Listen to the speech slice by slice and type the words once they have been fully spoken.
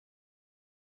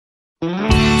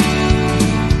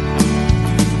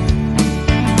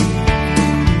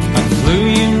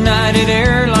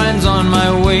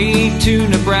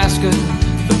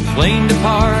plane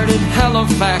departed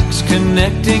Halifax,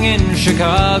 connecting in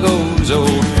Chicago's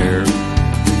O'Hare.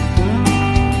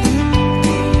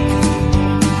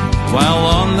 While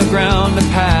on the ground, a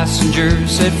passenger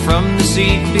said from the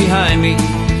seat behind me,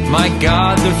 "My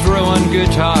God, they're throwing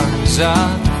guitars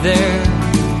out there."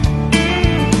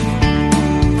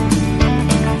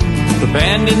 The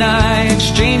band and I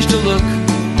exchanged a look,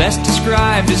 best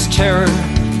described as terror,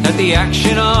 at the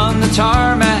action on the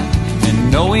tarmac, and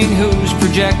knowing whose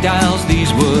projectiles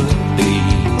these would be.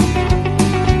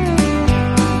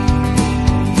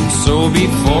 So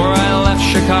before I left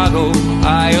Chicago,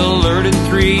 I alerted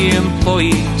 3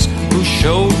 employees who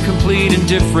showed complete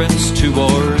indifference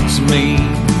towards me.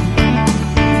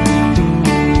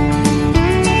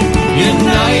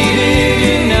 United,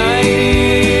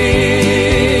 united,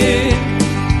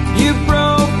 you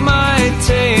broke my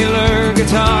Taylor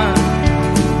guitar.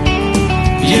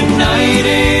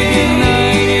 United,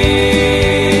 united,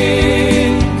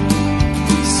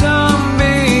 some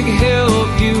big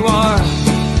help you are.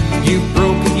 You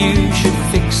broke it, you should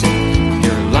fix it.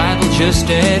 You're liable, just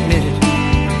admit it.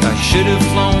 I should have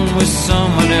flown with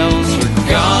someone else or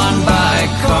gone by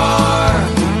car.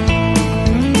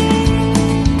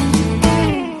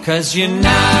 'Cause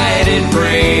United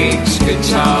breaks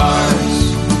guitars.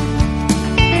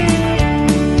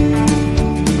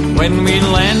 When we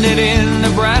landed in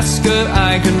Nebraska,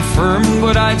 I confirmed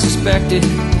what I'd suspected.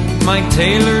 My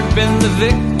Taylor'd been the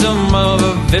victim of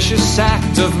a vicious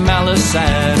act of malice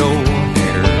at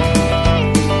O'Hare.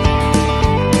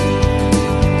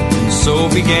 And so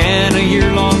began a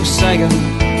year-long saga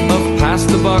of pass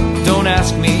the buck, don't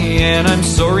ask me, and I'm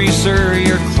sorry, sir,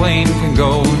 your claim can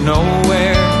go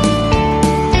nowhere.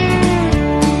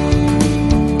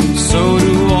 So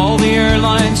do all the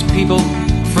airlines people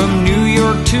from New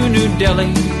York to New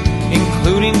Delhi,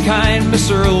 including kind Miss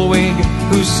Earlwig,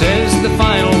 who says the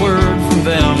final word from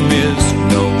them is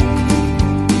no.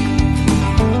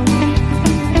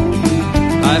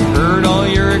 I've heard all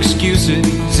your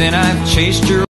excuses and I've chased your